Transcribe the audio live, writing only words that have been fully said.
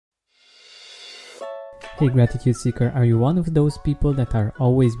Hey Gratitude Seeker, are you one of those people that are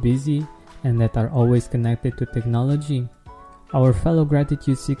always busy and that are always connected to technology? Our fellow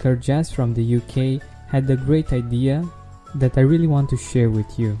Gratitude Seeker Jess from the UK had a great idea that I really want to share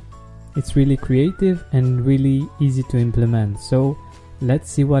with you. It's really creative and really easy to implement, so let's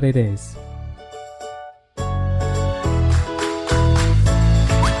see what it is.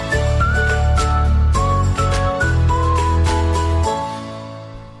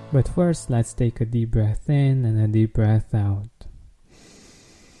 But first, let's take a deep breath in and a deep breath out.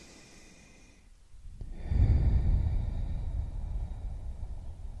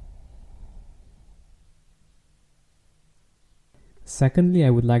 Secondly, I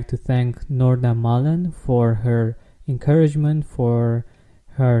would like to thank Norda Mullen for her encouragement, for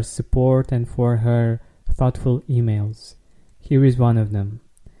her support, and for her thoughtful emails. Here is one of them.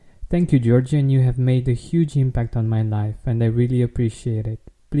 Thank you, Georgian. You have made a huge impact on my life, and I really appreciate it.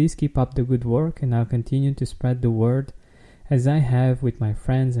 Please keep up the good work, and I'll continue to spread the word as I have with my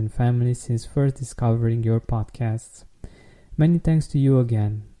friends and family since first discovering your podcasts. Many thanks to you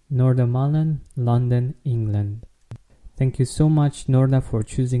again. Norda Mullen, London, England. Thank you so much, Norda, for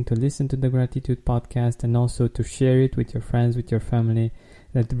choosing to listen to the Gratitude Podcast and also to share it with your friends, with your family.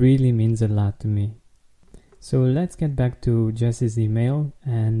 That really means a lot to me. So let's get back to Jess's email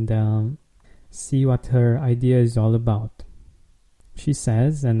and see what her idea is all about. She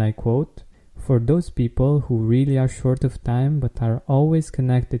says, and I quote, "For those people who really are short of time but are always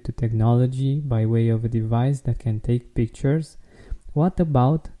connected to technology by way of a device that can take pictures, what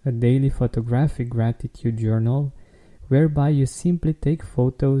about a daily photographic gratitude journal whereby you simply take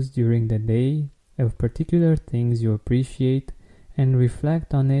photos during the day of particular things you appreciate and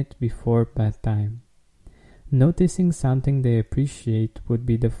reflect on it before bedtime? Noticing something they appreciate would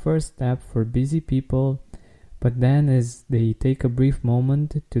be the first step for busy people, but then as they take a brief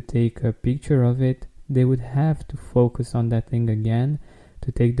moment to take a picture of it, they would have to focus on that thing again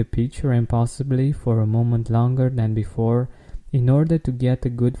to take the picture and possibly for a moment longer than before in order to get a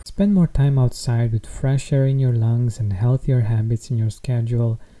good... Spend more time outside with fresh air in your lungs and healthier habits in your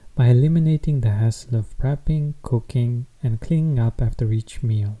schedule by eliminating the hassle of prepping, cooking, and cleaning up after each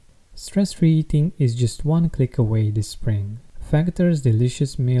meal. Stress-free eating is just one click away this spring. Factor's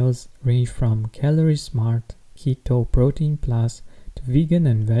delicious meals range from Calorie Smart, Keto, Protein Plus to vegan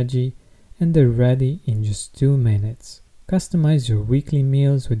and veggie, and they're ready in just 2 minutes. Customize your weekly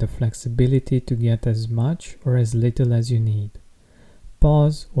meals with the flexibility to get as much or as little as you need.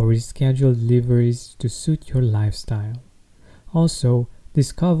 Pause or reschedule deliveries to suit your lifestyle. Also,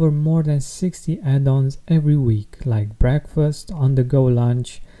 discover more than 60 add-ons every week like breakfast, on-the-go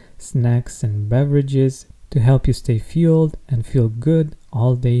lunch, snacks and beverages to help you stay fueled and feel good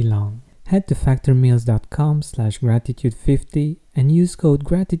all day long. Head to factormeals.com/gratitude50 and use code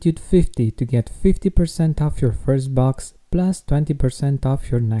gratitude50 to get 50% off your first box plus 20% off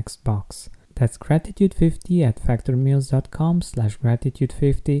your next box. That's gratitude50 at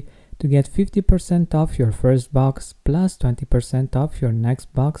factormeals.com/gratitude50 to get 50% off your first box plus 20% off your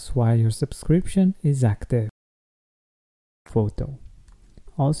next box while your subscription is active. Photo.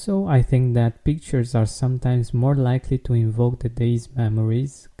 Also, I think that pictures are sometimes more likely to invoke the day's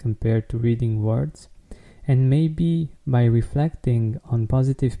memories compared to reading words, and maybe by reflecting on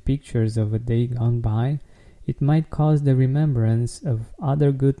positive pictures of a day gone by, it might cause the remembrance of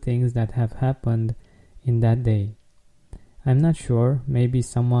other good things that have happened in that day. I'm not sure, maybe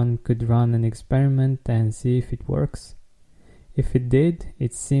someone could run an experiment and see if it works. If it did,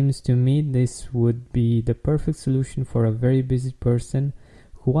 it seems to me this would be the perfect solution for a very busy person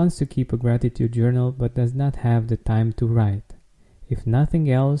who wants to keep a gratitude journal but does not have the time to write. If nothing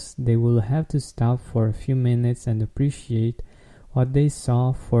else, they will have to stop for a few minutes and appreciate what they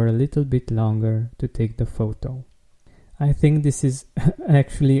saw for a little bit longer to take the photo. I think this is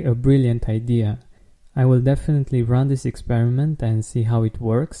actually a brilliant idea. I will definitely run this experiment and see how it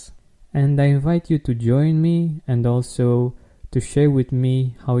works, and I invite you to join me and also to share with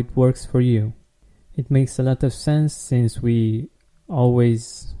me how it works for you. It makes a lot of sense since we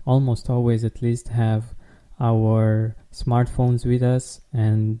almost always at least have our smartphones with us,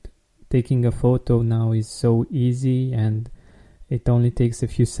 and taking a photo now is so easy and it only takes a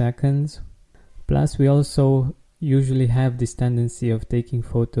few seconds. Plus we also usually have this tendency of taking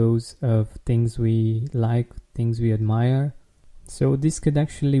photos of things we like, things we admire. So this could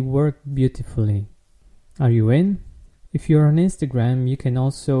actually work beautifully. Are you in? If you're on Instagram, you can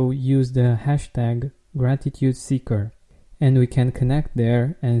also use the hashtag #GratitudeSeeker. And we can connect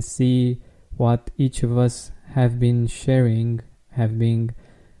there and see what each of us have been sharing, have been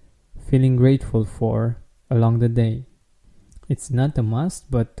feeling grateful for along the day. It's not a must,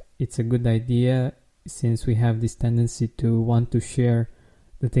 but it's a good idea since we have this tendency to want to share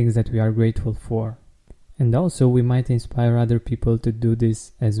the things that we are grateful for. And also we might inspire other people to do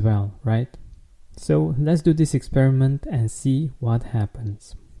this as well, right? So let's do this experiment and see what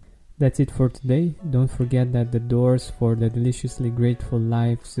happens. That's it for today. Don't forget that the doors for the Deliciously Grateful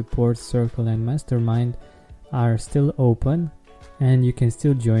Life Support Circle and Mastermind are still open and you can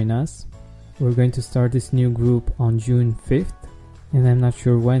still join us. We're going to start this new group on June 5th and I'm not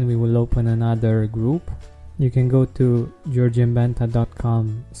sure when we will open another group. You can go to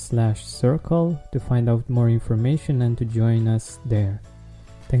georgianbenta.com/circle to find out more information and to join us there.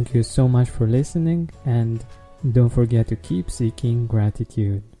 Thank you so much for listening and don't forget to keep seeking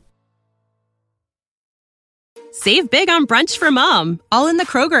gratitude. Save big on brunch for mom, all in the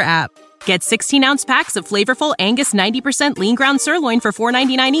Kroger app. Get 16-ounce packs of flavorful Angus 90% lean ground sirloin for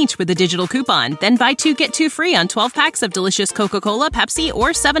 $4.99 each with a digital coupon. Then buy 2, get 2 free on 12 packs of delicious Coca-Cola, Pepsi, or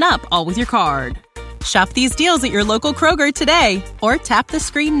 7-Up, all with your card. Shop these deals at your local Kroger today, or tap the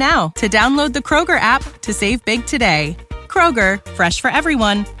screen now to download the Kroger app to save big today. Kroger, fresh for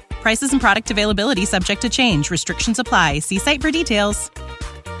everyone. Prices and product availability subject to change. Restrictions apply. See site for details.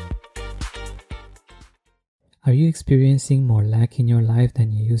 Are you experiencing more lack in your life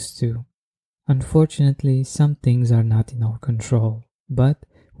than you used to? Unfortunately, some things are not in our control, but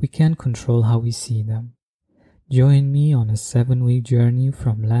we can control how we see them. Join me on a 7-week journey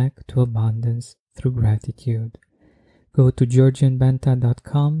from lack to abundance through gratitude. Go to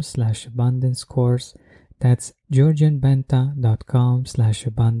georgianbenta.com/abundance course. That's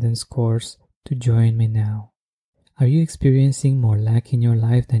georgianbenta.com/abundance course to join me now. Are you experiencing more lack in your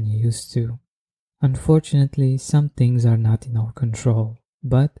life than you used to? Unfortunately, some things are not in our control,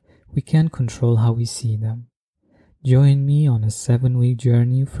 but we can control how we see them. Join me on a 7-week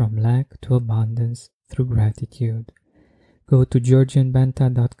journey from lack to abundance through gratitude. Go to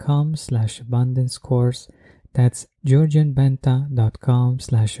georgianbenta.com/abundance course. That's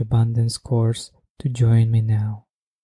georgianbenta.com/abundance course to join me now.